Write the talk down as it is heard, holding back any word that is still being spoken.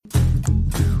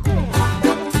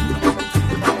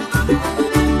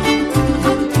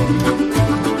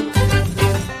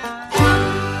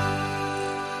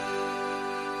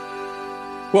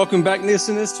Welcome back,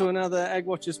 listeners, to another Ag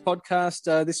Watchers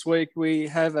podcast. This week we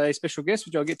have a special guest,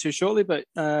 which I'll get to shortly, but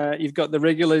you've got the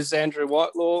regulars, Andrew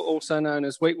Whitelaw, also known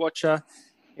as Wheat Watcher,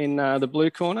 in the blue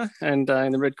corner, and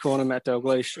in the red corner, Matt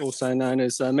Dalgleish, also known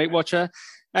as Meat Watcher.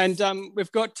 And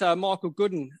we've got Michael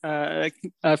Gooden,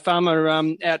 a farmer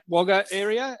out Wagga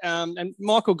area. And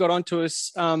Michael got onto us,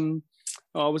 it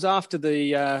was after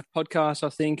the podcast, I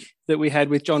think, that we had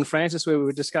with John Francis, where we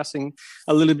were discussing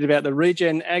a little bit about the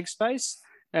regen ag space.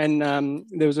 And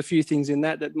there was a few things in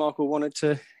that Michael wanted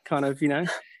to kind of,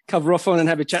 cover off on and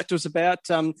have a chat to us about.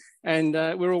 And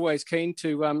we're always keen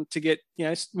to get,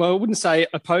 I wouldn't say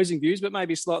opposing views, but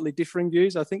maybe slightly differing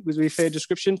views, I think would be a fair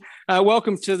description.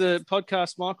 Welcome to the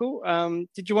podcast, Michael.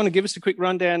 Did you want to give us a quick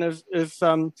rundown of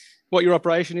what your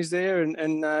operation is there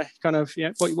and kind of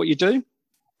what you do?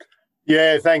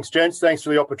 Yeah, thanks, gents. Thanks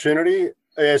for the opportunity.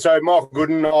 So Michael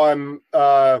Gooden,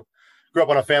 I'm grew up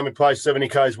on a family place 70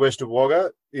 k's west of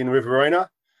Wagga in Riverina.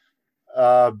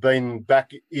 Been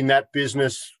back in that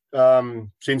business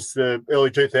since the early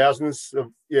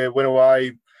 2000s. Went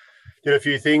away, did a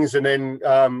few things, and then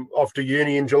off to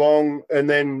uni in Geelong, and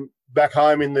then back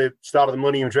home in the start of the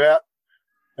millennium drought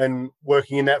and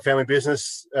working in that family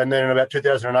business. And then in about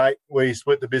 2008, we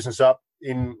split the business up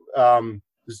in,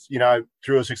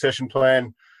 through a succession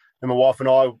plan. And my wife and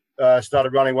I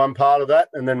started running one part of that,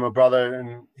 and then my brother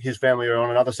and his family are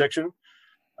on another section.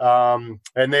 And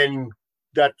then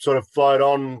that sort of flowed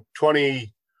on.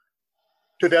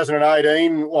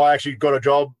 2018, I actually got a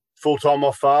job full-time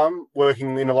off farm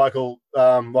working in a local,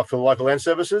 for the local land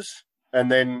services.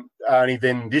 And then only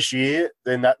then this year,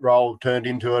 then that role turned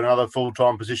into another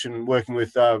full-time position working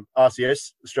with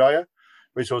RCS Australia,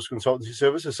 Resource Consultancy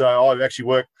Services. So I actually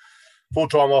work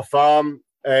full-time off farm,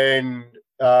 and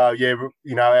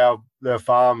the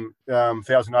farm,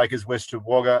 1,000 acres west of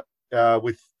Wagga,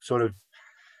 with sort of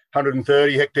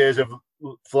 130 hectares of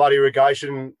flood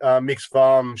irrigation, mixed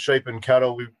farm, sheep and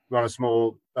cattle. We run a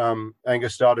small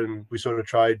Angus stud, and we sort of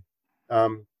trade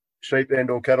sheep and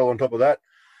or cattle on top of that.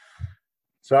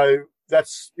 So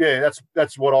that's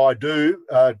what I do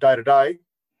day to day.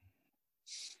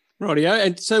 Rightio.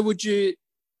 And so would you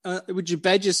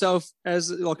badge yourself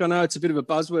as, like, I know it's a bit of a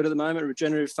buzzword at the moment,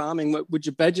 regenerative farming. Would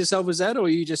you badge yourself as that, or are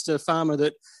you just a farmer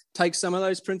that takes some of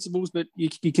those principles, but you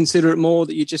consider it more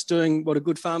that you're just doing what a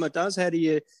good farmer does? How do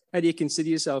you consider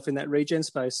yourself in that regen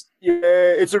space? Yeah,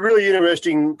 it's a really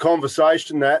interesting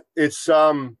conversation. That it's,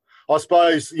 I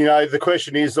suppose, the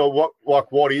question is,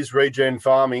 what is regen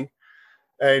farming?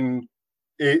 And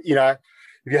if you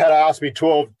had asked me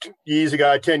 12 years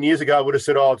ago, 10 years ago, I would have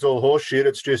said, it's all horse shit.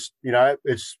 It's just,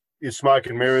 it's smoke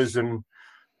and mirrors and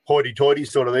hoity-toity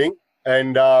sort of thing.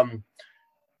 And,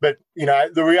 but,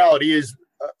 the reality is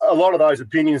a lot of those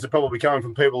opinions are probably coming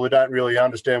from people who don't really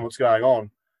understand what's going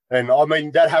on. And, I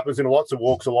mean, that happens in lots of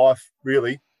walks of life,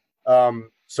 really.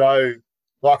 So,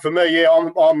 like, for me,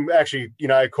 I'm actually,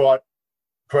 quite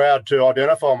proud to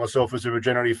identify myself as a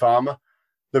regenerative farmer.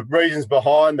 The reasons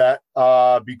behind that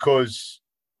are because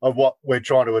of what we're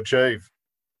trying to achieve.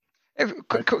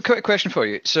 Quick question for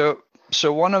you.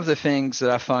 So one of the things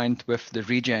that I find with the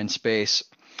regen space,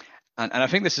 and I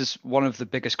think this is one of the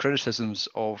biggest criticisms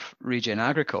of regen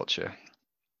agriculture,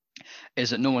 is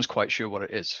that no one's quite sure what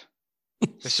it is.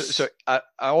 so I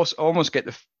also almost get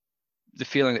the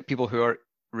feeling that people who are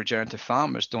regenerative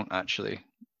farmers don't actually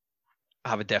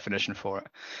have a definition for it.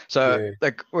 So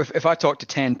if I talk to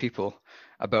 10 people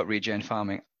about regen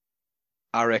farming,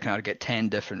 I reckon I'd get 10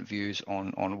 different views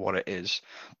on what it is.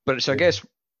 But so I guess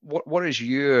what is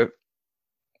your,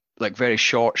 like, very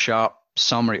short, sharp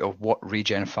summary of what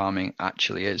regen farming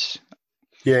actually is?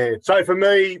 Yeah. So for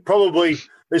me, probably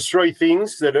there's three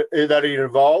things that it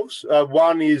involves.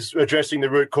 One is addressing the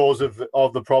root cause of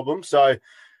the problem. So,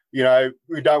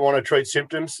 we don't want to treat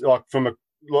symptoms, like from a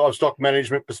livestock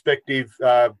management perspective,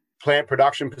 plant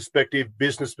production perspective,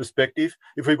 business perspective.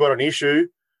 If we've got an issue,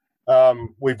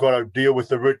 we've got to deal with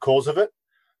the root cause of it.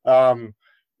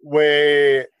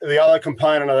 Where the other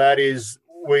component of that is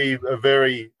we are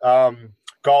very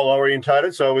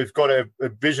goal-orientated. So we've got our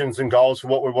visions and goals for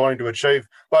what we're wanting to achieve,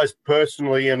 both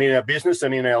personally and in our business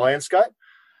and in our landscape,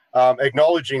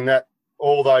 acknowledging that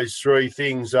all those three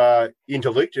things are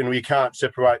interlinked and we can't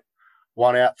separate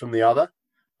one out from the other.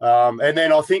 And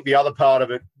then I think the other part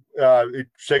of it, it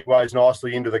segues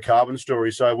nicely into the carbon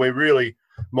story. So we're really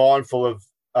mindful of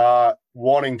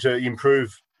wanting to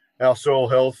improve our soil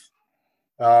health.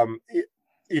 From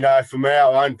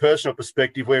our own personal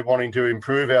perspective, we're wanting to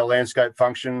improve our landscape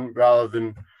function rather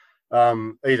than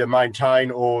either maintain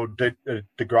or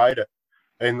degrade it.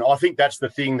 And I think that's the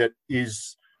thing that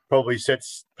is probably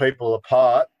sets people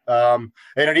apart And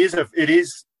it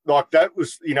is like that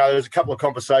was, there was a couple of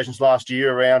conversations last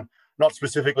year around, not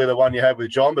specifically the one you had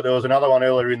with John, but there was another one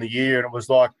earlier in the year, and it was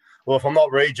like, well, if I'm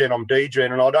not regen, I'm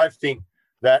degen, and I don't think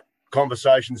that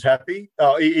conversation's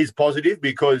is positive,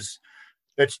 because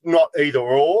it's not either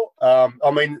or.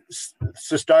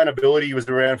 Sustainability was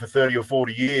around for 30 or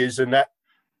 40 years, and that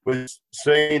was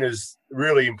seen as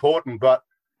really important, but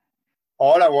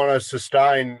I don't want to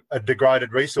sustain a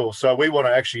degraded resource. So we want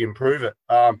to actually improve it.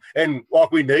 And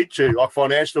we need to,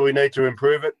 financially, we need to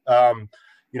improve it.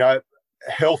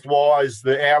 Health-wise,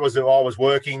 the hours that I was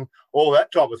working, all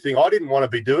that type of thing. I didn't want to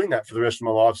be doing that for the rest of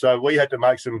my life. So we had to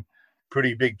make some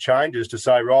pretty big changes to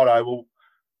say, righto, well,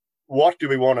 what do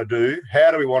we want to do?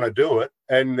 How do we want to do it?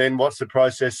 And then what's the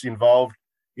process involved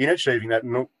in achieving that?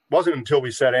 And it wasn't until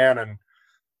we sat down and,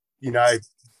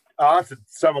 answered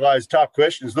some of those tough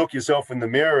questions, look yourself in the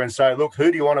mirror and say, look,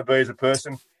 who do you want to be as a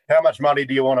person? How much money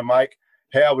do you want to make?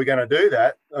 How are we going to do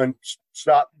that? And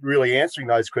start really answering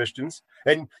those questions.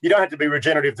 And you don't have to be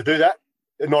regenerative to do that,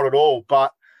 not at all.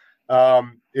 But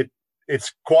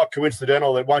it's quite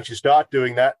coincidental that once you start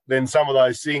doing that, then some of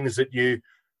those things that you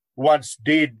once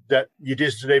did that you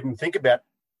just didn't even think about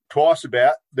twice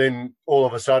about, then all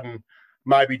of a sudden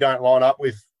maybe don't line up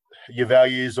with your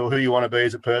values or who you want to be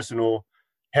as a person, or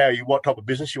what type of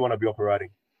business you want to be operating.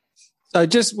 So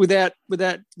just without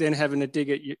then having to dig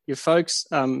at your folks,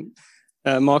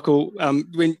 Michael,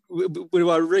 when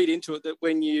I read into it that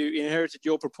when you inherited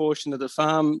your proportion of the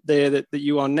farm there that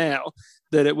you're on now,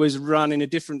 that it was run in a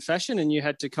different fashion and you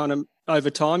had to kind of, over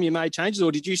time, you made changes, or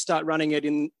did you start running it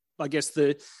in, I guess,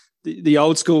 the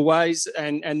old school ways,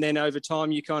 and then over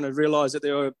time you kind of realised that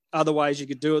there were other ways you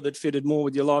could do it that fitted more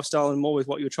with your lifestyle and more with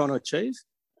what you were trying to achieve?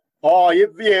 Oh,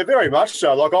 yeah, very much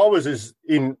so. Like I was as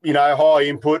in, high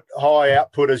input, high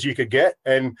output as you could get.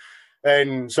 And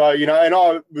so, and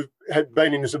I had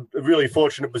been in this really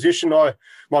fortunate position. My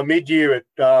mid-year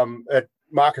at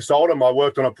Marcus Oldham, I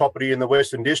worked on a property in the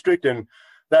Western District, and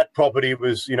that property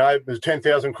was, it was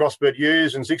 10,000 crossbred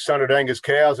ewes and 600 Angus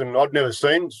cows, and I'd never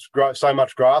seen so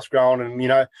much grass growing. And, we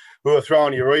were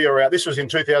throwing urea out. This was in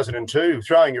 2002,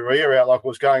 throwing urea out like it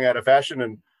was going out of fashion,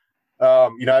 and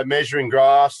measuring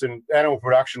grass and animal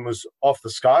production was off the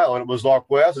scale. And it was like,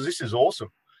 wow, this is awesome.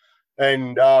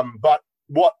 And but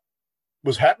what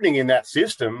was happening in that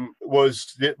system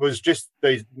was just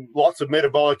these lots of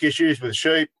metabolic issues with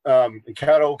sheep,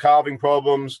 cattle, calving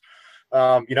problems,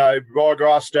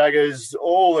 ryegrass staggers,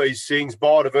 all these things,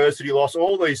 biodiversity loss,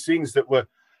 all these things that were,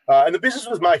 and the business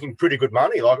was making pretty good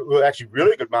money, actually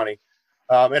really good money.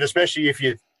 And especially if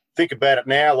you think about it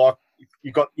now, like,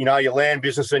 you've got, your land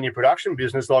business and your production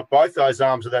business, like both those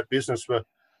arms of that business were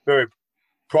very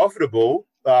profitable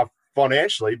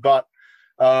financially, but,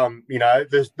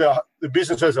 the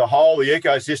business as a whole, the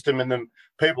ecosystem and the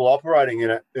people operating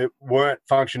in it weren't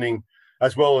functioning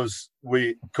as well as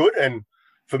we could. And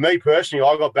for me personally,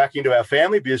 I got back into our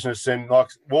family business and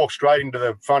walked straight into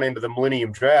the front end of the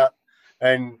Millennium Drought.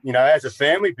 And, as a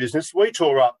family business, we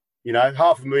tore up,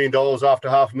 $500,000 after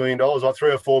 $500,000, like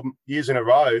 3 or 4 years in a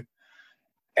row.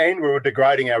 And we were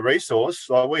degrading our resource.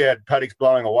 Like we had paddocks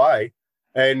blowing away.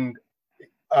 And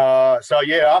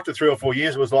after 3 or 4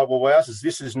 years, it was like, well, wow,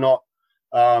 this is not,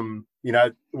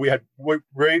 we had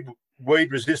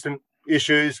weed-resistant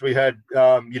issues. We had,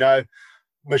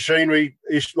 machinery,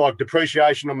 like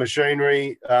depreciation of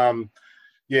machinery.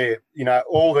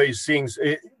 All these things,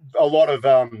 a lot of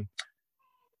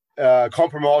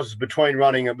compromises between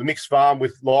running a mixed farm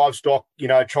with livestock,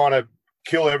 trying to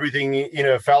kill everything in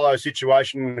a fallow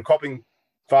situation in the cropping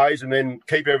phase and then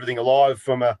keep everything alive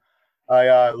from a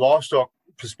livestock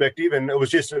perspective. And it was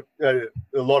just a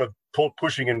lot of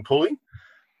pushing and pulling.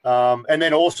 And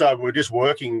then also we're just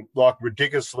working like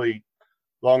ridiculously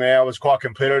long hours, quite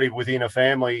competitive within a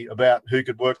family about who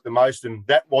could work the most. And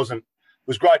that was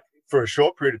great for a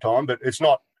short period of time, but it's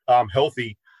not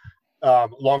healthy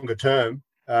longer term.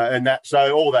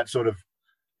 So all that sort of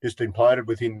just imploded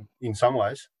within in some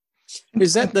ways.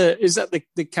 Is that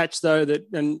the catch though that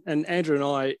and Andrew and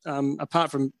I,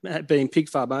 apart from being pig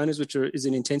farm owners, which is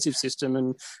an intensive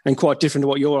system and quite different to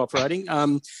what you're operating,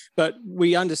 but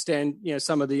we understand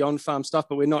some of the on-farm stuff,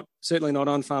 but we're certainly not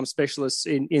on-farm specialists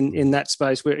in that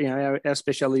space where our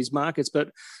specialty is markets.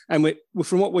 But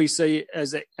from what we see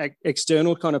as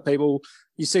external kind of people,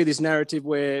 you see this narrative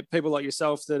where people like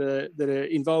yourself that are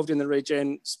involved in the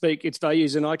regen speak its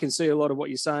values, and I can see a lot of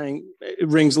what you're saying. It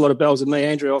rings a lot of bells with me.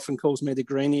 Andrew often calls me the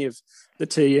greenie of the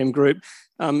TEM group.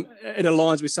 It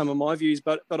aligns with some of my views,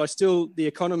 but I still, the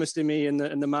economist in me and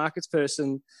the markets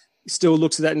person still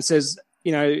looks at that and says,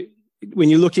 when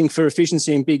you're looking for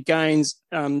efficiency and big gains,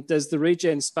 does the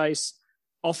regen space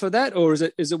offer that, or is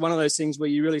it one of those things where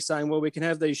you're really saying, well, we can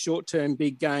have these short-term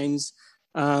big gains,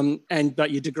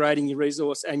 but you're degrading your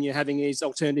resource and you're having these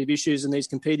alternative issues and these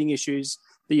competing issues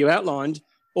that you outlined?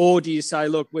 Or do you say,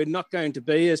 look, we're not going to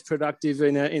be as productive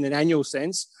in an annual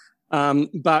sense,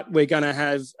 but we're going to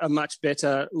have a much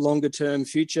better longer-term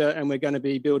future, and we're going to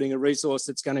be building a resource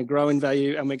that's going to grow in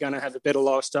value, and we're going to have a better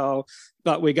lifestyle,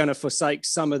 but we're going to forsake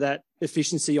some of that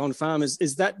efficiency on farmers?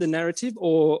 Is that the narrative,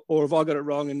 or have I got it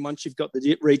wrong? And once you've got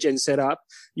the regen set up,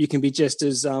 you can be just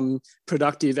as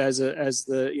productive as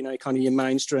the kind of your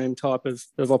mainstream type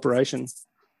of operation?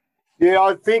 Yeah,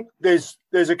 I think there's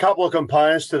a couple of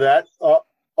components to that.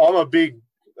 I'm a big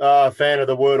fan of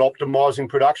the word optimizing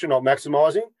production, not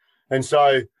maximizing. And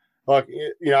so,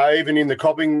 even in the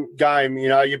cropping game,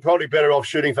 you're probably better off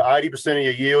shooting for 80% of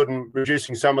your yield and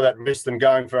reducing some of that risk than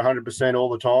going for 100% all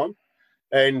the time.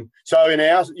 And so in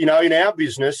our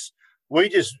business, we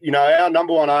just, our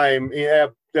number one aim,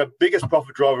 our biggest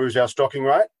profit driver is our stocking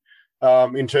rate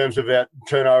in terms of our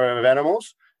turnover of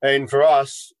animals. And for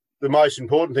us, the most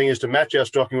important thing is to match our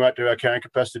stocking rate to our carrying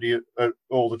capacity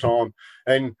all the time.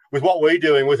 And with what we're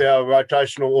doing with our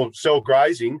rotational or cell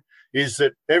grazing, is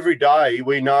that every day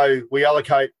we know we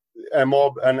allocate a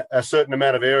mob and a certain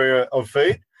amount of area of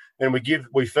feed, and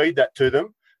we feed that to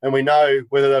them, and we know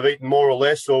whether they've eaten more or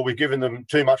less, or we've given them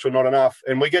too much or not enough.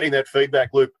 And we're getting that feedback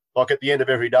loop like at the end of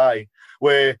every day,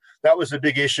 where that was the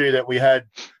big issue that we had,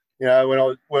 when I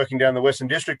was working down the Western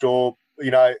District, or,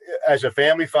 as a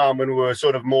family farm, when we were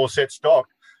sort of more set stock,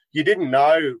 you didn't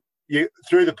know.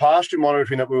 Through the pasture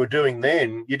monitoring that we were doing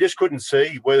then, you just couldn't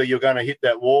see whether you're going to hit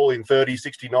that wall in 30,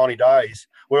 60, 90 days.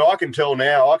 Where I can tell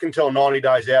now, I can tell 90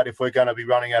 days out if we're going to be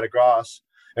running out of grass.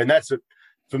 And that's,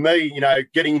 for me,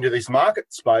 getting into this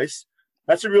market space,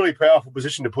 that's a really powerful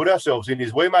position to put ourselves in,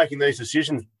 is we're making these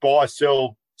decisions, buy,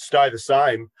 sell, stay the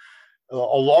same, a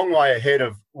long way ahead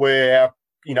of where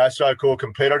our, so-called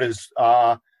competitors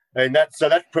are. And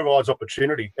that provides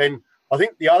opportunity. And I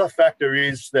think the other factor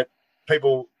is that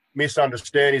people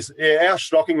misunderstand is our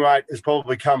stocking rate has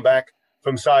probably come back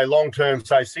from, say, long-term,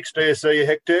 say, 6 DSE a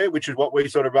hectare, which is what we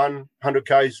sort of run 100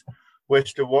 Ks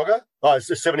west of Wagga.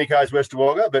 It's 70 Ks west of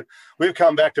Wagga, but we've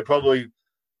come back to probably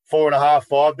 4.5,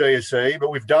 5 DSE, but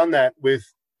we've done that with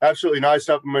absolutely no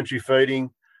supplementary feeding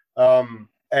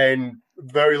and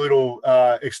very little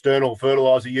external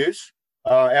fertiliser use.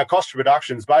 Our cost of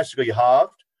production is basically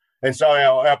halved, and so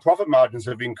our profit margins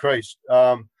have increased.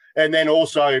 And then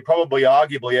also probably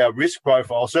arguably our risk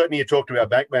profile, certainly you talk to our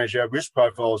bank manager, our risk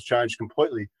profile has changed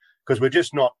completely, because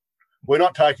we're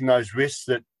not taking those risks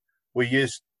that we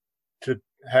used to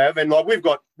have. And like we've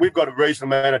got a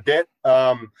reasonable amount of debt.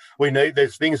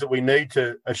 There's things that we need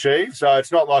to achieve. So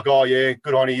it's not like, oh yeah,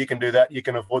 good on you can do that, you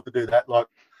can afford to do that. Like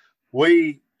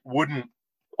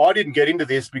I didn't get into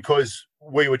this because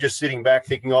we were just sitting back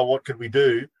thinking, oh, what could we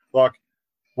do? Like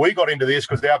we got into this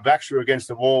because our backs were against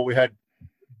the wall. We had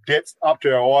debts up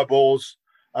to our eyeballs.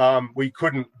 We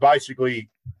couldn't basically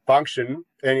function,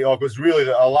 and it was really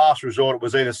a last resort. It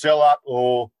was either sell up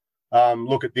or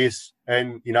look at this,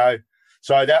 and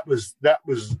so that was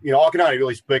I can only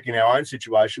really speak in our own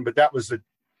situation, but that was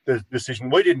the decision.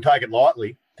 We didn't take it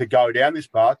lightly to go down this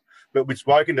path, but we'd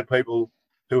spoken to people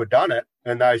who had done it,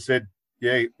 and they said,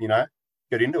 yeah,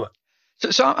 get into it.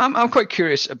 So I'm quite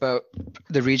curious about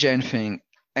the regen thing,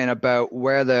 and about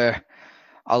whether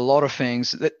a lot of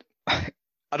things that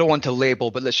I don't want to label,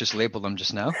 but let's just label them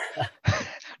just now.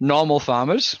 Normal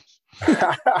farmers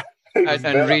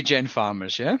and regen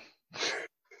farmers, yeah?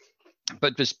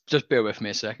 But just bear with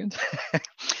me a second.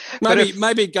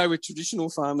 maybe go with traditional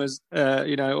farmers, or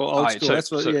old school.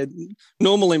 That's what,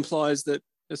 normal implies that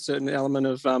a certain element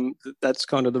of that's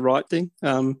kind of the right thing.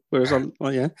 Whereas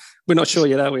we're not sure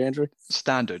yet, are we, Andrew?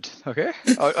 Standard, okay?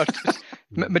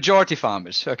 Majority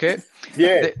farmers, okay?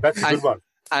 Yeah, that's a good one.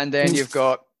 And then you've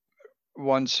got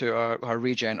ones who are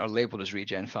regen or labelled as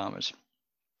regen farmers.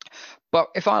 But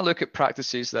if I look at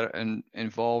practices that are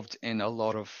involved in a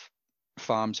lot of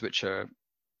farms which are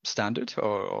standard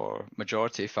or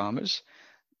majority farmers,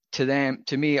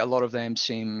 to me, a lot of them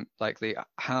seem like they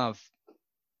have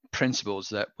principles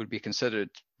that would be considered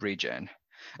regen,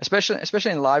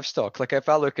 especially in livestock. Like if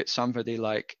I look at somebody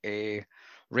like a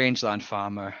rangeland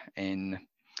farmer in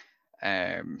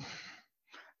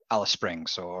Alice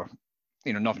Springs or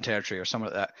Northern Territory or something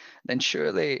like that, then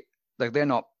surely like they're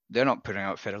not putting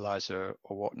out fertilizer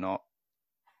or whatnot.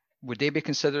 Would they be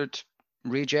considered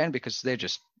regen because they're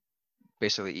just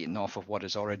basically eating off of what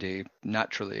is already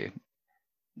naturally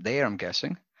there, I'm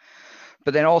guessing?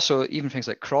 But then also even things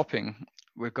like cropping,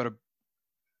 we've got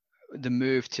the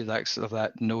move to like sort of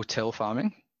that no-till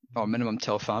farming, or minimum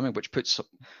till farming, which puts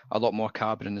a lot more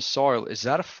carbon in the soil. Is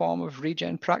that a form of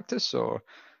regen practice or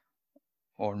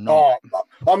not?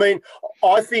 I mean,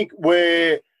 I think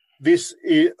where this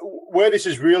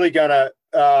is really going to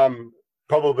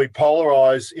probably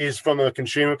polarize is from a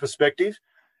consumer perspective.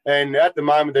 And at the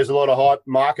moment, there's a lot of hype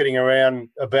marketing around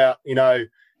about,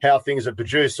 how things are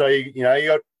produced. So, you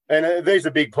got, and these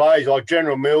are big players like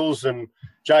General Mills and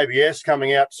JBS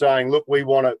coming out saying, look, we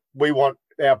want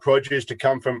our produce to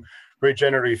come from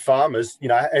regenerative farmers,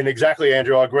 and exactly,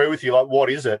 Andrew, I agree with you. Like,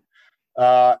 what is it?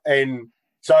 And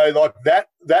so like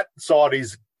that side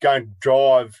is going to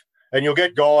drive, and you'll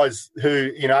get guys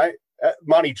who,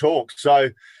 money talks. So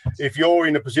if you're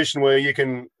in a position where you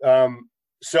can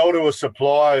sell to a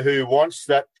supplier who wants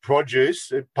that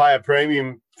produce, pay a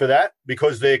premium for that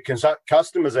because their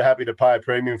customers are happy to pay a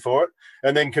premium for it,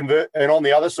 and then convert. And on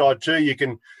the other side too, you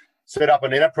can set up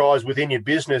an enterprise within your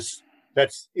business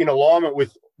that's in alignment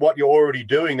with what you're already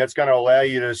doing. That's going to allow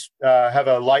you to have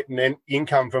a latent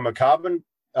income from a carbon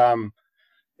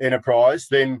enterprise.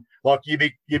 Then, like,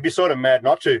 you'd be sort of mad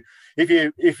not to.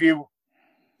 If you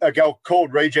go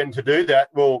called Regen to do that,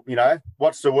 well,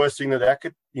 what's the worst thing that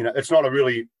could? It's not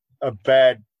a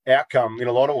bad outcome in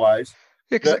a lot of ways.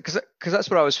 Yeah, because that's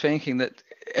what I was thinking, that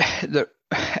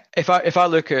if I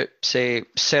look at, say,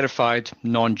 certified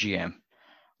non-GM,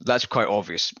 that's quite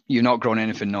obvious. You're not growing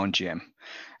anything non-GM.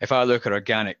 If I look at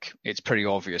organic, it's pretty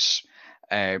obvious.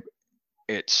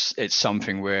 It's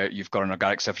something where you've got an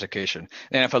organic certification.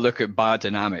 Then if I look at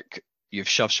biodynamic, you've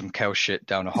shoved some cow shit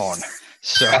down a horn.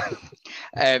 So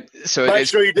make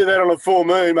sure you do that on a full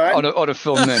moon, mate. On a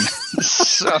full moon.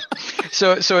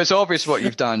 so it's obvious what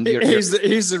you've done. Here's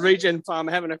the regen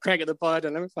farmer having a crack at the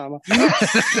biodynamic farmer.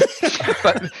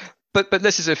 but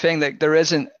this is the thing, that there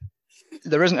isn't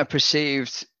a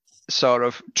perceived sort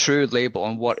of true label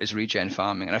on what is regen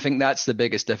farming, and I think that's the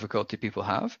biggest difficulty people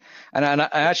have. And I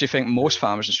actually think most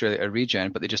farmers in Australia are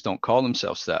regen, but they just don't call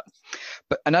themselves that.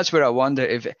 And that's where I wonder,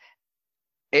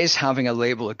 is having a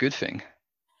label a good thing?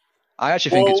 I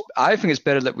think it's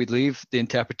better that we leave the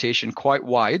interpretation quite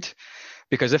wide,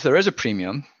 because if there is a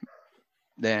premium,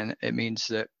 then it means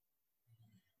that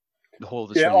the whole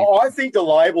of the thing. I think the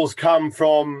labels come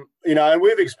from, and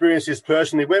we've experienced this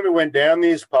personally when we went down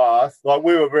this path. Like,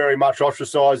 we were very much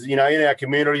ostracised, in our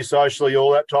community, socially,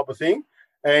 all that type of thing,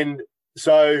 and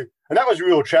that was a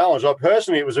real challenge. Like,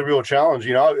 personally, it was a real challenge,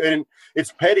 and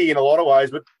it's petty in a lot of ways.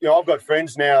 But I've got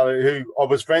friends now who I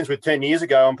was friends with 10 years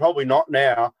ago. I'm probably not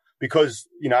now, because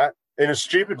and it's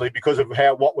stupidly because of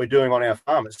what we're doing on our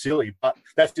farm. It's silly, but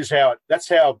that's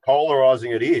how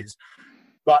polarizing it is.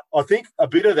 But I think a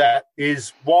bit of that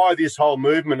is why this whole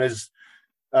movement is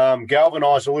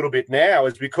galvanised a little bit now,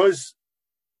 is because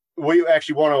we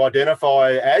actually want to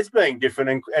identify as being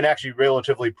different and actually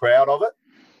relatively proud of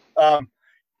it.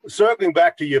 Circling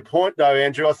back to your point, though,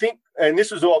 Andrew, I think, and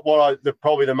this is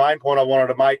probably the main point I wanted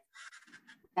to make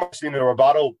in the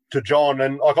rebuttal to John,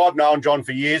 and like, I've known John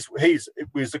for years. He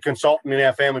was a consultant in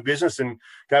our family business and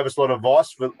gave us a lot of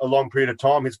advice for a long period of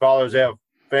time. His father was our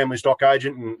family stock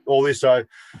agent and all this. So,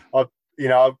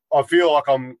 I feel like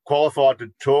I'm qualified to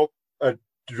talk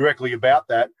directly about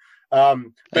that.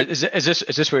 But is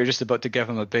this where you're just about to give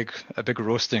him a big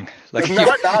roasting? Like, no,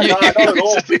 not at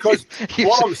all. Because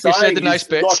what I'm saying, you said the nice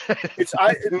bits. Like, it's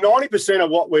 90% of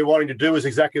what we're wanting to do is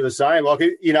exactly the same. Like,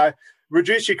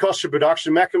 reduce your cost of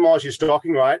production, maximise your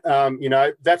stocking rate.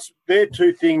 They're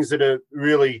two things that are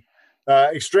really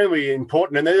extremely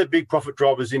important, and they're the big profit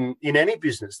drivers in any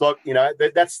business. Like,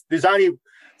 there's only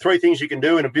three things you can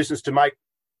do in a business to make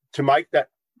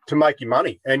your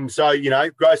money, and so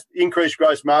increase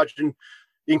gross margin,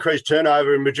 increase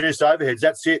turnover, and reduce overheads.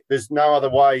 That's it. There's no other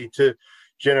way to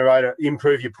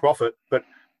improve your profit. But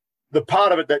the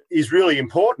part of it that is really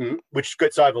important, which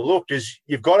gets overlooked, is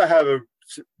you've got to have a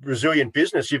resilient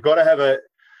business. You've got to have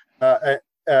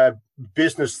a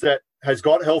business that has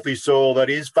got healthy soil, that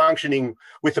is functioning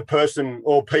with the person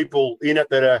or people in it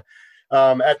that are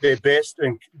at their best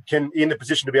and can in the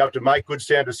position to be able to make good,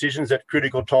 sound decisions at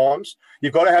critical times.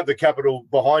 You've got to have the capital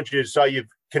behind you so you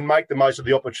can make the most of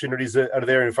the opportunities that are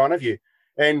there in front of you.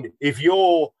 And if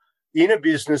you're in a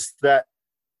business that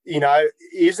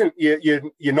isn't,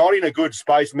 you're not in a good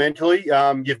space mentally,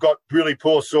 you've got really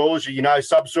poor soils,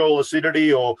 subsoil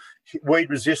acidity or weed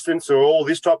resistance or all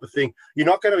this type of thing, you're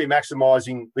not going to be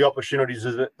maximising the opportunities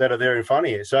that are there in front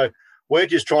of you. So we're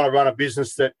just trying to run a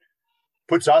business that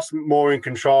puts us more in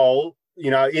control,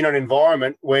 in an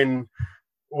environment when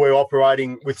we're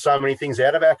operating with so many things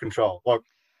out of our control. Like,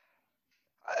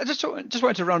 I just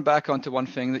wanted to run back onto one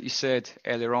thing that you said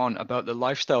earlier on about the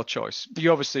lifestyle choice.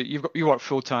 You obviously you work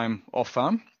full time off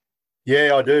farm.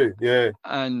 Yeah, I do. Yeah.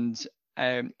 And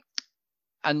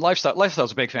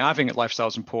lifestyle's a big thing. I think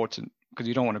lifestyle's important because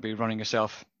you don't want to be running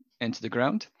yourself into the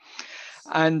ground.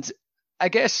 And I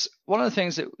guess one of the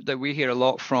things that we hear a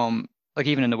lot from, like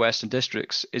even in the Western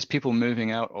districts, is people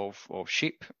moving out of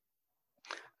sheep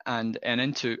and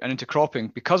into cropping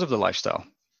because of the lifestyle.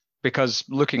 Because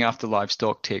looking after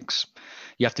livestock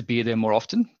you have to be there more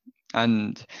often,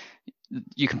 and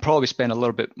you can probably spend a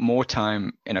little bit more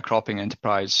time in a cropping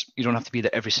enterprise. You don't have to be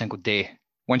there every single day.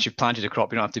 Once you've planted a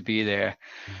crop, you don't have to be there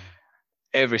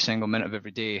every single minute of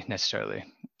every day necessarily.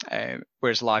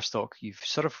 Whereas livestock, you've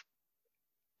sort of,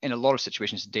 in a lot of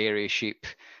situations, dairy, sheep,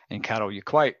 and cattle, you're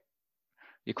quite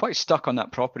stuck on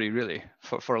that property really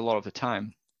for a lot of the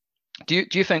time. Do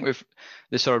you think with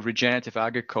this sort of regenerative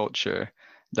agriculture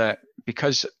that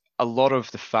because a lot of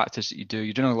the factors that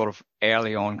you're doing a lot of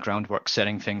early on groundwork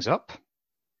setting things up,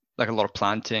 like a lot of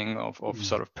planting of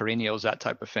sort of perennials, that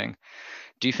type of thing.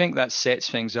 Do you think that sets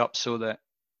things up so that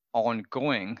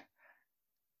ongoing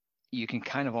you can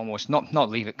kind of almost not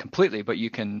leave it completely, but you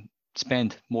can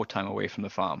spend more time away from the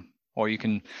farm, or you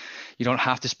don't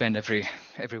have to spend every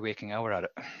waking hour at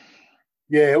it?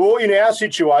 Yeah, well, in our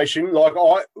situation, like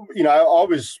I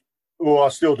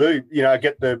still do,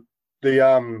 get the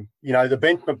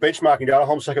benchmarking data,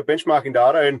 Homestead benchmarking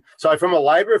data. And so from a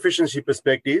labour efficiency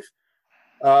perspective,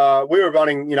 we were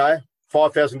running,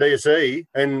 5,000 DSE,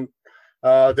 and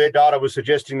their data was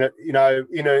suggesting that, in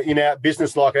our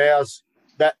business like ours,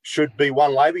 that should be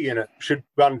one labour unit, should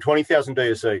run 20,000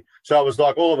 DSE. So I was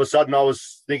like, all of a sudden I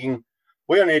was thinking,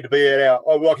 we only need to be at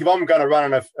if I'm going to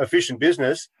run an efficient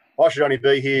business, I should only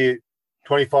be here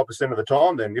 25% of the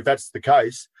time then, if that's the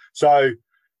case. So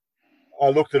I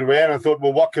looked it around and thought,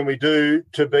 well, what can we do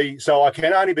so I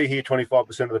can only be here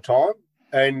 25% of the time?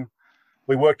 And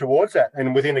we worked towards that.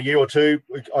 And within a year or two,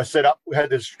 we had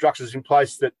the structures in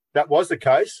place that was the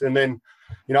case. And then,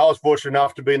 I was fortunate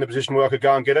enough to be in the position where I could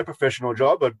go and get a professional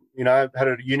job. I, had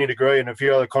a uni degree and a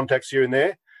few other contacts here and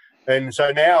there. And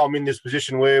so now I'm in this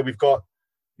position where we've got,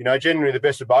 generally the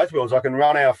best of both worlds. I can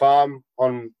run our farm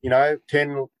on,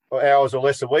 10 hours or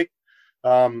less a week,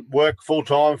 work full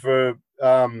time for,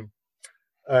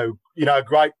 a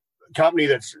great company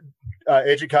that's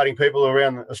educating people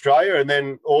around Australia, and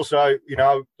then also,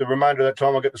 the remainder of that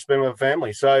time I get to spend with the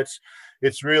family. So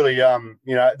it's really,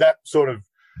 that sort of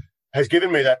has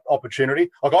given me that opportunity.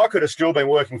 Like I could have still been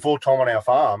working full time on our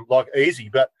farm, like easy,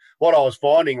 but what I was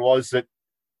finding was that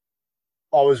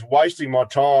I was wasting my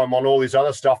time on all this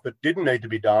other stuff that didn't need to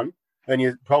be done, and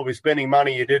you're probably spending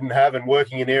money you didn't have and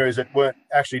working in areas that weren't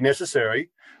actually necessary,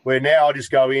 where now I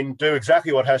just go in, do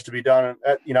exactly what has to be done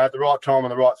at the right time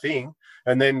and the right thing,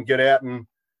 and then get out and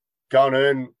go and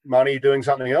earn money doing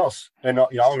something else. And,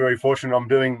 I'm very fortunate I'm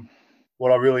doing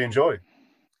what I really enjoy.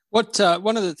 What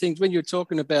one of the things when you're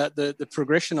talking about the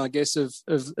progression, I guess, of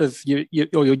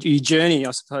your journey,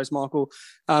 I suppose, Michael,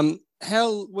 from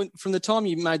the time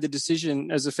you made the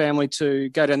decision as a family to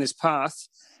go down this path,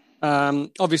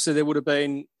 obviously there would have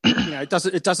been,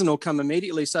 it doesn't all come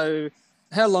immediately. So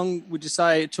how long would you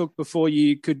say it took before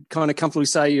you could kind of comfortably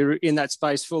say you're in that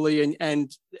space fully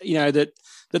and that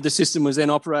the system was then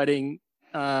operating,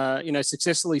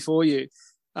 successfully for you?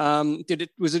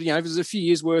 Was it a few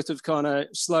years worth of kind of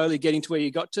slowly getting to where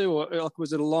you got to, or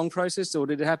was it a long process, or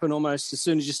did it happen almost as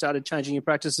soon as you started changing your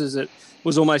practices? It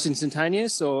was almost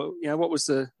instantaneous, or what was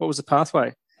the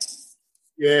pathway?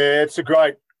 Yeah, it's a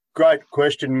great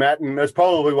question, Matt, and it's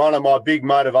probably one of my big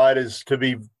motivators to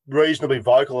be reasonably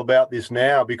vocal about this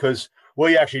now, because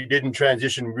we actually didn't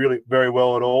transition really very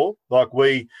well at all. Like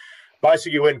we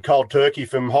basically went cold turkey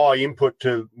from high input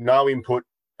to no input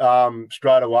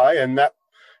straight away, and that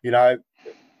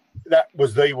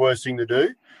was the worst thing to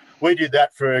do. We did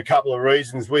that for a couple of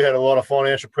reasons. We had a lot of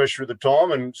financial pressure at the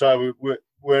time, and so we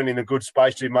weren't in a good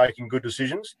space to be making good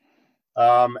decisions.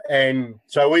 And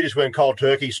so we just went cold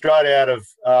turkey straight out of,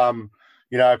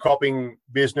 a cropping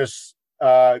business,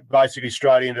 basically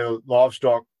straight into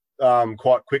livestock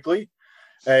quite quickly.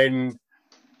 And,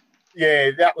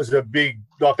 yeah, that was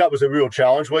a real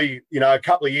challenge. We, a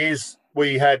couple of years,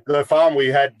 the farm we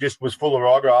had just was full of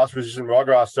ryegrass, resistant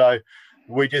ryegrass, so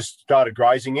we just started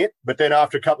grazing it. But then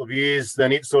after a couple of years,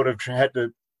 then it sort of had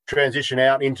to transition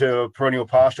out into a perennial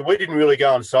pasture. We didn't really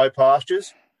go and sow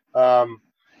pastures.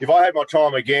 If I had my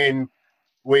time again,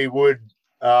 we would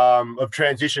have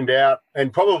transitioned out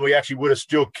and probably actually would have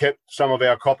still kept some of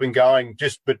our cropping going,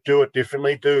 but do it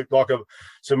differently, do like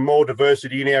some more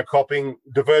diversity in our cropping,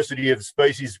 diversity of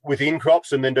species within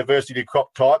crops, and then diversity of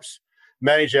crop types.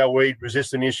 Manage our weed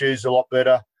resistant issues a lot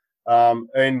better.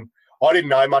 And I didn't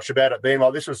know much about it then.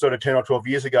 Like this was sort of 10 or 12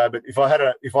 years ago. But if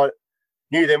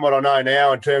knew then what I know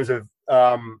now in terms of,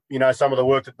 some of the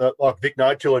work that like Vic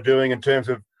No-Till are doing in terms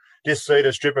of disc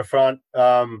seeder, stripper front,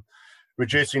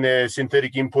 reducing their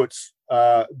synthetic inputs,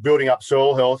 building up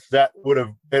soil health, that would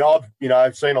have, and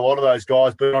I've seen a lot of those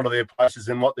guys burn onto their places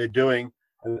and what they're doing,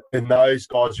 and those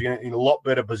guys are in a lot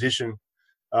better position,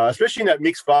 especially in that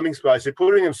mixed farming space. They're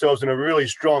putting themselves in a really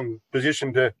strong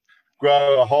position to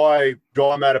grow a high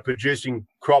dry matter producing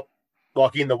crop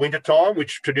like in the winter time,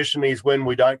 which traditionally is when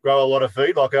we don't grow a lot of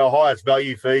feed. Like our highest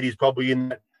value feed is probably in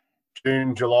that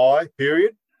June, July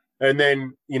period. And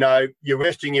then, you're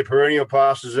resting your perennial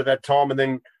pastures at that time. And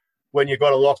then when you've got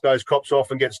to lock those crops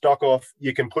off and get stock off,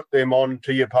 you can put them on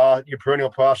to your perennial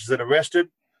pastures that are rested.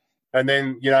 And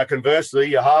then,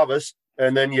 conversely, you harvest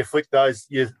and then you flick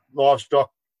your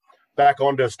livestock back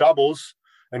onto stubbles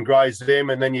and graze them.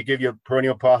 And then you give your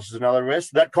perennial pastures another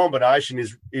rest. That combination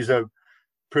is a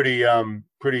pretty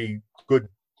good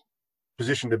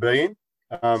position to be in.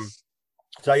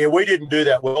 We didn't do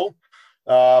that well.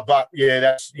 But yeah,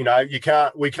 that's,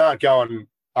 we can't go and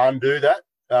undo that.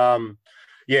 And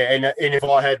if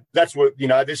I had, that's what,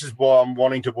 this is why I'm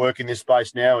wanting to work in this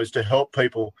space now, is to help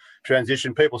people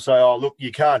transition. People say, oh, look,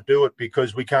 you can't do it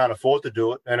because we can't afford to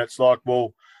do it. And it's like,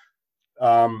 well,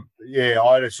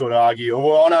 I just sort of argue,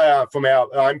 well, I know from our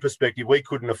own perspective, we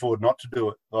couldn't afford not to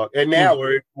do it. And now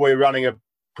we're running a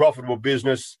profitable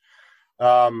business.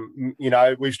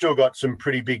 We've still got some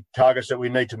pretty big targets that we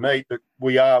need to meet, but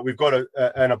we've got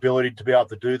an ability to be able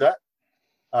to do that.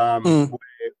 I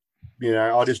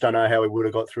just don't know how we would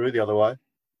have got through the other way.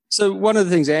 So one of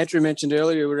the things Andrew mentioned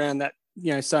earlier around that,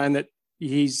 saying that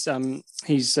he's what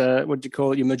do you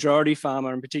call it, your majority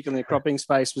farmer, and particularly in the cropping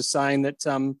space, was saying that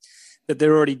that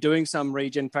they're already doing some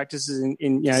regen practices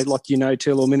in like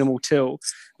no-till or minimal till.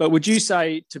 But would you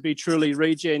say, to be truly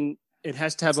regen, it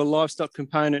has to have a livestock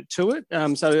component to it?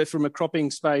 So from a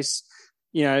cropping space,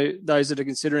 those that are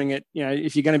considering it,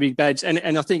 if you're going to be badged, and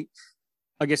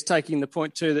I guess taking the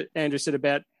point too that Andrew said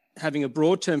about having a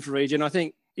broad term for regen, I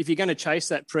think if you're going to chase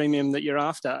that premium that you're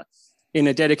after in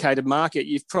a dedicated market,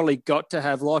 you've probably got to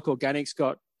have, like organics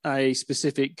got a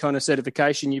specific kind of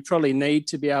certification, you probably need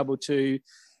to be able to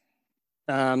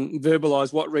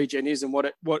verbalise what regen is and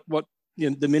what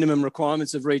the minimum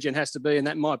requirements of regen has to be, and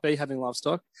that might be having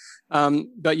livestock.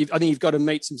 But I think you've got to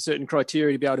meet some certain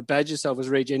criteria to be able to badge yourself as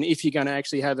regen if you're going to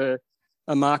actually have a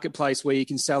marketplace where you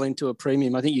can sell into a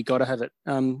premium. I think you've got to have it.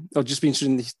 I'll just be interested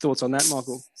in your thoughts on that,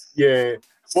 Michael. Yeah.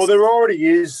 Well,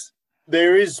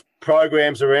 there is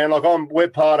programs around. Like we're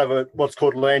part of what's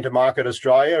called Land to Market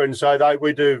Australia, and so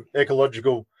we do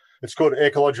ecological. It's called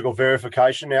Ecological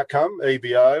Verification Outcome,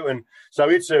 EVO, and so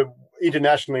it's a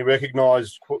internationally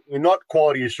recognised, not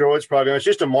quality assurance program. It's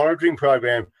just a monitoring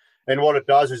program, and what it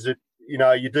does is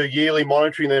you do yearly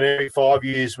monitoring. Then every 5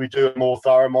 years we do more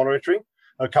thorough monitoring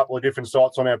on a couple of different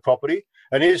sites on our property,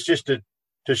 and it's just to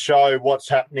show what's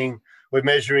happening. We're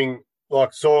measuring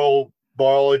like soil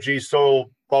biology, soil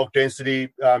bulk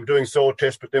density, doing soil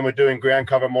tests, but then we're doing ground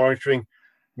cover monitoring,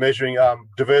 measuring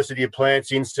diversity of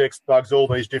plants, insects, bugs, all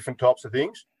these different types of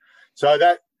things. So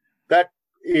that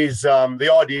is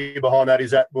the idea behind that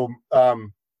is that will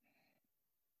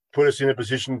put us in a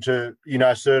position to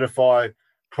certify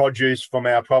produce from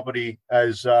our property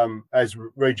as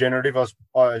regenerative,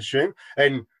 I assume.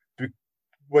 And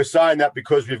we're saying that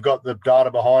because we've got the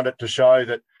data behind it to show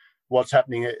that what's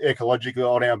happening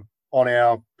ecologically on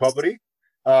our property.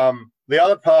 The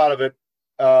other part of it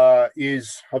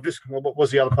is what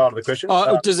was the other part of the question?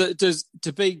 Does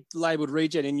to be labelled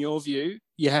regen, in your view,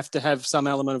 you have to have some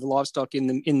element of livestock in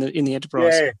the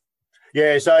enterprise?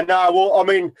 Yeah. So no, well, I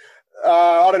mean,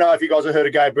 I don't know if you guys have heard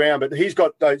of Gabe Brown, but he's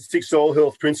got those 6 soil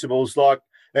health principles,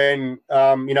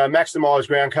 maximise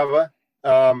ground cover.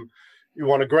 You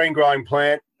want a green growing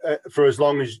plant for as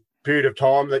long as period of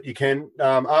time that you can.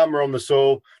 Armour on the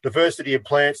soil, diversity of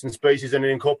plants and species, and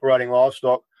incorporating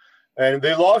livestock. And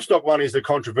the livestock one is the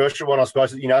controversial one, I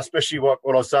suppose, especially what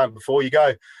I was saying before. You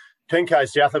go 10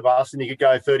 k's south of us and you could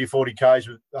go 30, 40 k's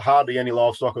with hardly any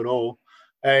livestock at all.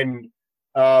 And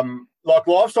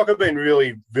livestock have been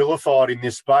really vilified in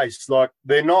this space. Like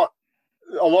they're not,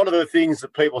 a lot of the things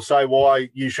that people say why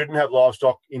you shouldn't have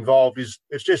livestock involved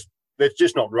it's just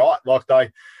not right.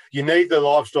 You need the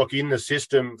livestock in the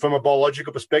system from a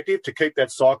biological perspective to keep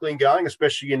that cycling going,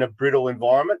 especially in a brittle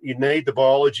environment. You need the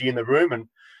biology in the room and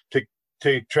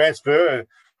to transfer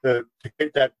to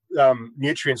keep that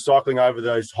nutrient cycling over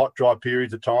those hot, dry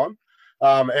periods of time.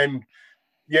 So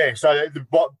the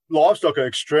livestock are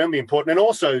extremely important, and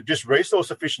also just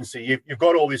resource efficiency. You've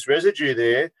got all this residue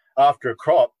there after a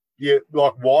crop.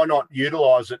 Why not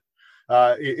utilise it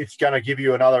It's going to give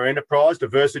you another enterprise,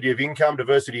 diversity of income,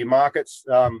 diversity of markets.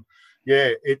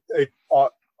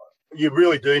 You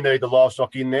really do need the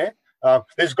livestock in there.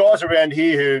 There's guys around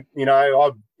here who,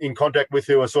 I'm in contact with,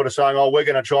 who are sort of saying, oh, we're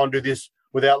going to try and do this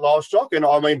without livestock. And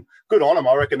I mean, good on them.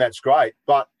 I reckon that's great.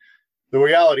 But the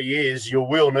reality is you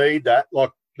will need that.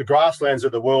 Like the grasslands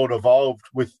of the world evolved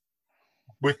with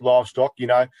livestock.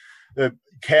 The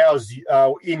cows,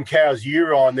 in cows'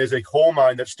 urine, there's a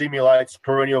hormone that stimulates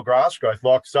perennial grass growth.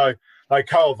 So they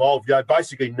co-evolved. They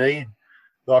basically need,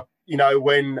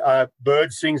 when a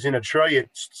bird sings in a tree,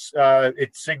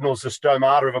 it signals the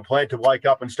stomata of a plant to wake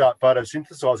up and start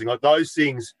photosynthesizing. Like those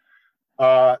things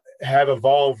have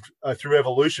evolved through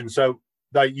evolution. So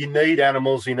you need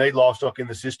animals, you need livestock in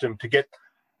the system to get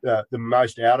the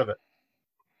most out of it.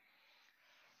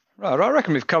 Right, I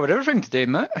reckon we've covered everything today,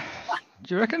 Matt.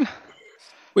 Do you reckon?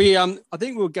 I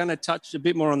think we're going to touch a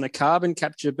bit more on the carbon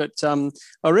capture, but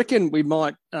I reckon we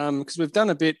might, because we've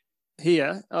done a bit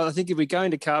here. I think if we go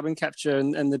into carbon capture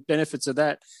and the benefits of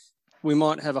that, we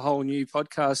might have a whole new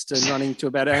podcast and running to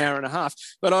about an hour and a half.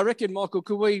 But I reckon, Michael,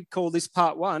 could we call this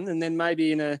part one, and then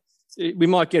maybe we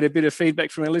might get a bit of feedback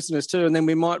from our listeners too, and then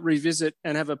we might revisit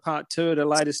and have a part two at a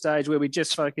later stage where we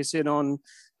just focus in on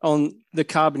the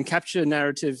carbon capture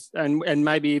narrative and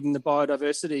maybe even the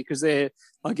biodiversity, because they're,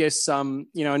 I guess,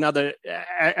 another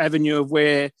avenue of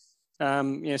where,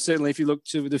 certainly if you look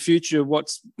to the future of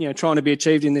what's, trying to be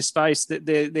achieved in this space, that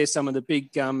there's some of the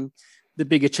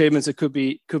big achievements that could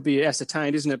be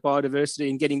ascertained, isn't it? Biodiversity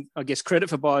and getting, I guess,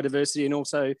 credit for biodiversity, and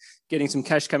also getting some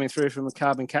cash coming through from the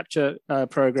carbon capture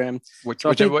program. Which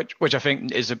I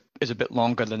think is a bit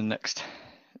longer than the next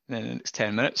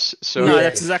 10 minutes. So no,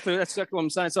 that's exactly what I'm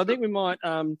saying. So I think we might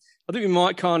kind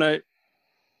of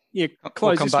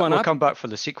close this one up. We'll come back for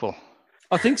the sequel.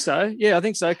 I think so. Yeah, I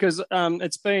think so, because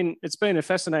it's been a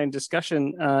fascinating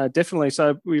discussion, definitely.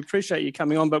 So we appreciate you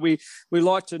coming on, but we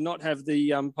like to not have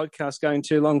the podcast going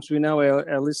too long, because we know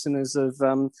our listeners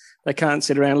they can't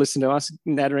sit around and listen to us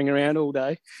nattering around all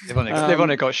day. They've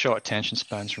only got short attention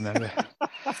spans, remember.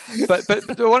 but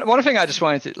one thing I just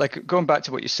wanted to, going back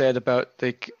to what you said about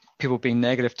people being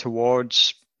negative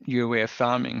towards your way of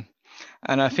farming,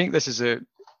 and I think this is an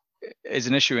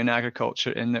issue in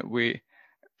agriculture, in that we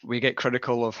get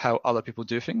critical of how other people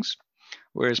do things,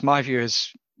 whereas my view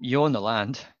is, you own the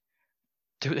land,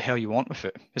 do what the hell you want with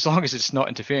it, as long as it's not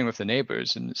interfering with the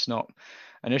neighbours and it's not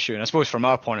an issue. And I suppose from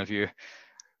our point of view,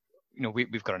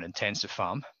 we've got an intensive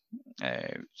farm,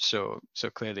 so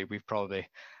clearly we've probably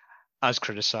as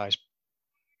criticised,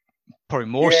 probably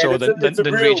more so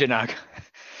than Regen Ag.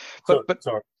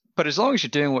 But as long as you're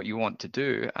doing what you want to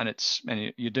do, and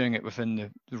you're doing it within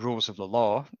the rules of the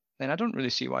law, then I don't really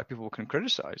see why people can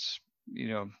criticise.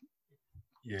 I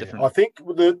think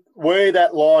where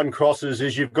that line crosses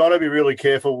is you've got to be really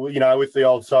careful, with the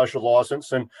old social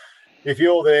licence. And if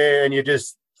you're there and you're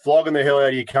just flogging the hell out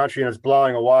of your country and it's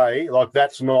blowing away,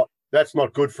 that's not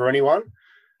good for anyone.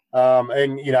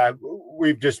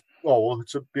 We've just,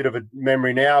 it's a bit of a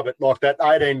memory now, but that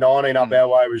 1819 up our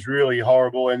way was really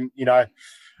horrible. And,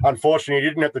 unfortunately, you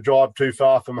didn't have to drive too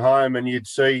far from home, and you'd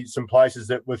see some places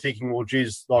that were thinking, well,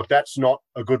 geez, that's not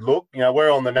a good look.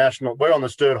 We're on the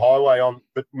Sturt Highway,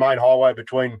 main highway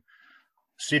between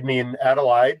Sydney and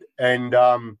Adelaide. And,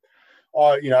 I'm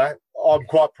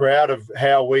quite proud of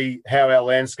how our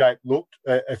landscape looked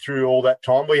through all that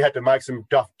time. We had to make some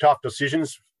tough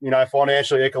decisions,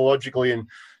 financially, ecologically,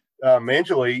 and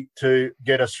mentally, to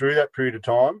get us through that period of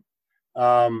time.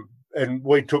 And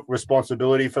we took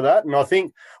responsibility for that. And I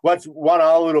think one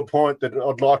other little point that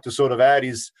I'd like to sort of add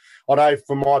is, I know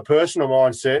from my personal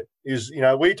mindset is,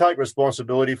 we take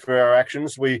responsibility for our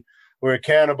actions. We're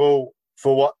accountable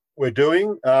for what we're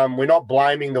doing. We're not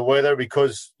blaming the weather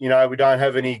because, we don't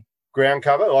have any ground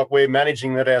cover. We're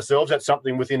managing that ourselves. That's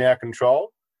something within our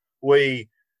control. I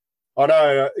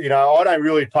don't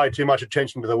really pay too much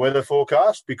attention to the weather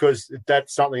forecast, because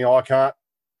that's something I can't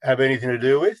have anything to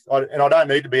do with. And I don't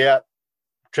need to be out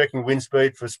checking wind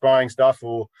speed for spraying stuff,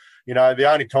 or,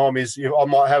 the only time is I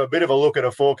might have a bit of a look at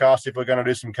a forecast if we're going to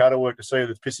do some cattle work to see if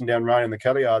it's pissing down rain in the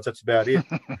cattle yards. That's about it.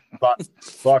 But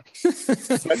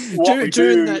what we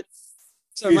do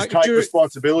is take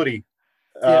responsibility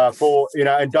for,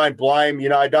 and don't blame,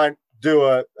 don't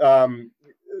do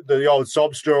the old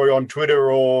sob story on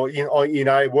Twitter, or,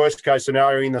 worst case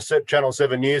scenario in the Channel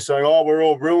 7 News saying, oh, we're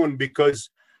all ruined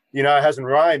because, it hasn't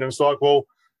rained. And it's like, well,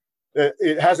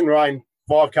 it hasn't rained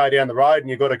 5K down the road and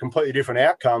you've got a completely different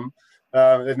outcome.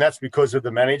 And that's because of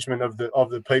the management of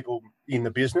the people in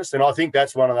the business. And I think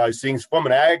that's one of those things from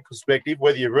an ag perspective,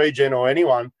 whether you're Regen or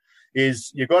anyone, is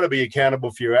you've got to be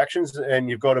accountable for your actions, and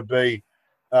you've got to be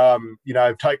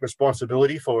take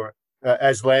responsibility for it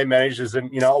as land managers. And,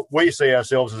 we see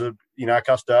ourselves as a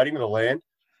custodian of the land.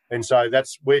 And so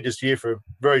we're just here for a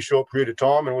very short period of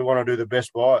time, and we want to do the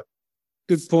best by it.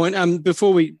 Good point. I'll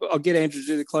get Andrew to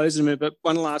do the close in a minute, but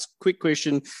one last quick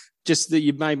question, just that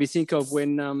you made me think of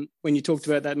when you talked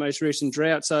about that most recent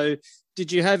drought. So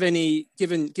did you have any,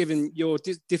 given your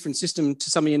different system to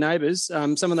some of your neighbours,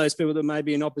 some of those people that may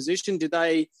be in opposition,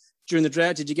 during the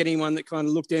drought, did you get anyone that kind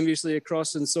of looked enviously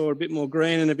across and saw a bit more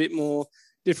green and a bit more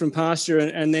different pasture,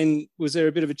 and then was there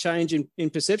a bit of a change in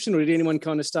perception, or did anyone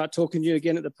kind of start talking to you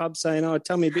again at the pub saying,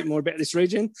 tell me a bit more about this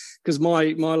region, because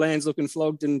my land's looking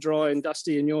flogged and dry and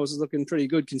dusty and yours is looking pretty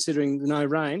good considering the no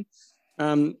rain,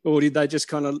 or did they just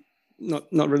kind of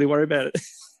not really worry about it?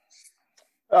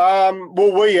 Well,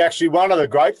 one of the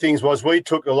great things was we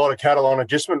took a lot of cattle on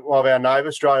adjustment of our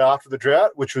neighbours straight after the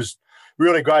drought, which was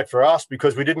really great for us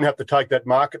because we didn't have to take that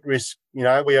market risk. We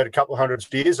had a couple of hundred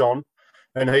steers on,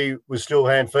 and he was still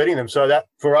hand feeding them. So that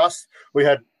for us, we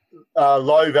had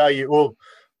low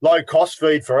cost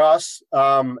feed for us.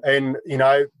 And,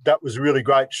 that was really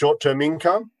great short-term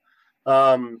income.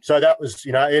 So that was,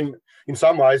 in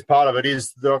some ways, part of it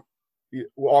is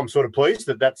I'm sort of pleased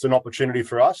that that's an opportunity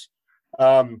for us.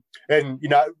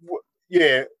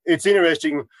 It's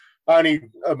interesting. Only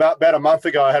about a month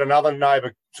ago, I had another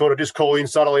neighbour sort of just call in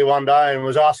suddenly one day and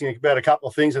was asking about a couple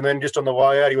of things. And then just on the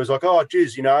way out, he was like, oh,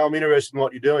 geez, I'm interested in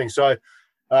what you're doing. So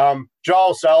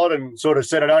Joel Saladin sort of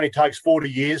said it only takes 40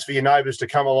 years for your neighbours to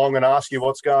come along and ask you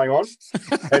what's going on.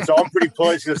 And so I'm pretty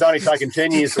pleased because it's only taken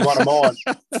 10 years for one of mine.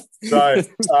 So,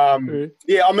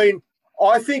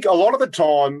 I think a lot of the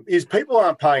time is people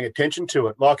aren't paying attention to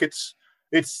it. Like it's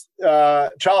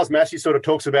Charles Massey sort of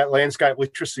talks about landscape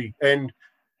literacy, and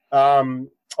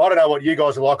I don't know what you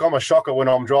guys are like. I'm a shocker when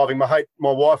I'm driving. My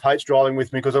wife hates driving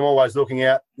with me because I'm always looking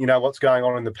out, what's going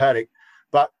on in the paddock.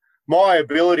 But my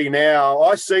ability now,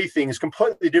 I see things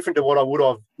completely different to what I would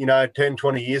have, 10,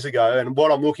 20 years ago, and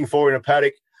what I'm looking for in a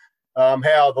paddock,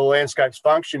 how the landscape's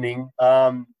functioning.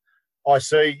 I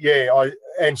see,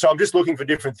 and so I'm just looking for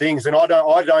different things. And I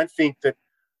don't think that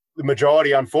the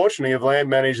majority, unfortunately, of land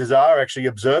managers are actually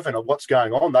observant of what's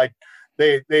going on.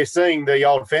 They're seeing the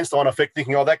old fence line effect,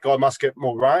 thinking, oh, that guy must get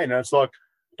more rain. And it's like,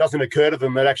 it doesn't occur to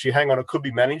them that actually, hang on, it could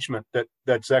be management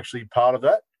that's actually part of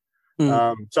that.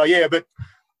 I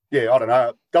don't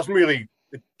know. It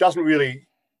doesn't really,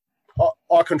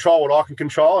 I control what I can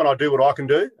control and I do what I can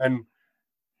do. And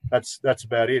that's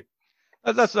about it.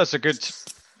 That's a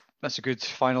good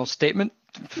final statement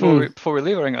before we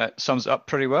leave. I think that sums it up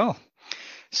pretty well.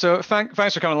 So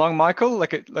thanks for coming along, Michael.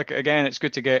 Again, it's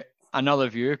good to get another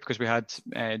view because we had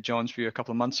John's view a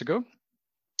couple of months ago,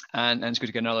 and it's good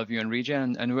to get another view on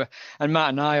regen. And Matt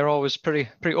and I are always pretty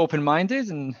open-minded,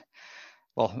 and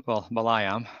well, I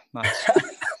am.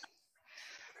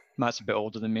 Matt's a bit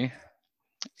older than me.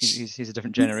 He's a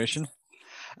different generation.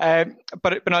 But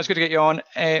no, it's good to get you on.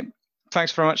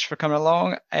 Thanks very much for coming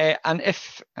along. And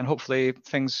hopefully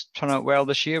things turn out well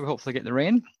this year, we'll hopefully get the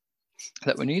rain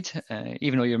that we need,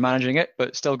 even though you're managing it,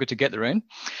 but still good to get the rain.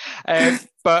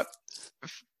 But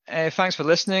thanks for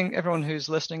listening, everyone who's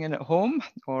listening in at home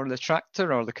or the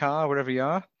tractor or the car, wherever you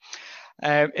are.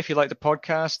 If you like the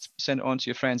podcast, send it on to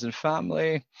your friends and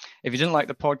family. If you didn't like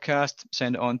the podcast,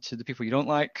 send it on to the people you don't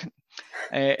like.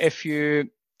 If you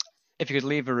could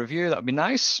leave a review, that would be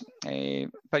nice.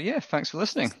 But yeah, thanks for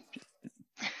listening.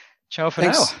 Ciao for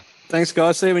now. Thanks,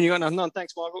 guys. See you when you got nothing on.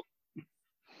 Thanks, Michael.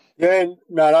 Yeah,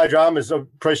 no dramas. I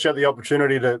appreciate the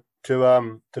opportunity to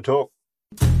talk.